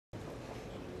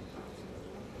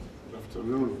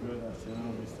afternoon. Good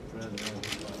afternoon, Mr. President.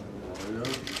 How are you?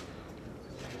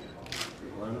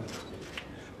 Well.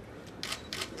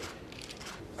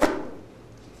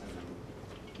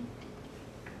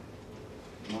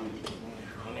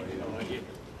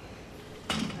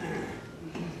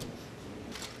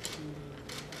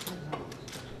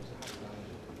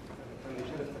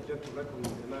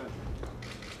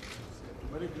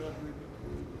 Very glad we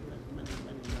met many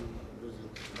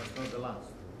visits. That's not the last.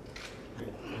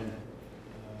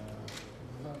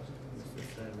 Mr.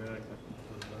 President,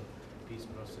 the peace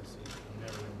process in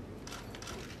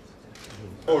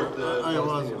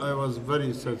I was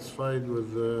very satisfied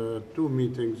with the two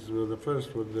meetings. The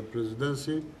first with the President's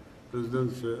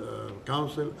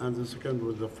Council, and the second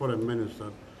with the Foreign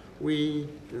Minister. We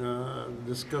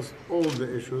discussed all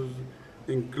the issues,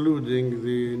 including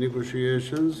the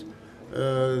negotiations,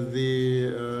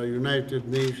 the United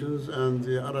Nations and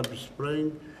the Arab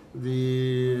Spring,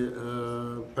 the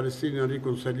Palestinian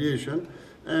reconciliation,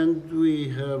 and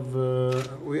we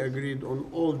agreed on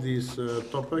all these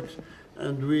topics,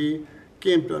 and we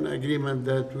came to an agreement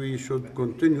that we should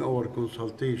continue our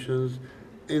consultations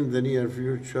in the near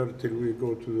future till we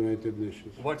go to the United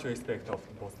Nations. What do you expect of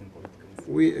Bosnian politicians?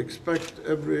 We expect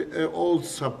all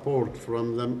support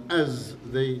from them, as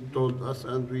they told us,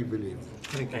 and we believe.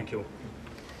 Thank you.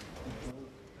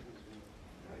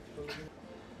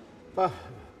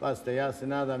 Pazite, ja se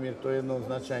nadam, jer to je jedno od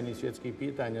značajnih svjetskih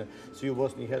pitanja. Svi u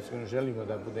Bosni i Hercegovini želimo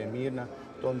da bude mirna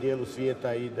u tom dijelu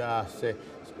svijeta i da se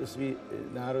svi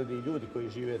narodi i ljudi koji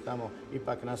žive tamo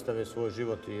ipak nastave svoj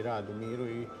život i rad u miru,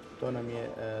 i to nam je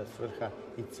svrha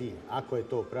i cilj. Ako je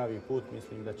to pravi put,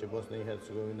 mislim da će Bosna i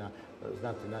Hercegovina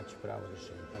znati naći pravo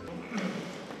rješenje.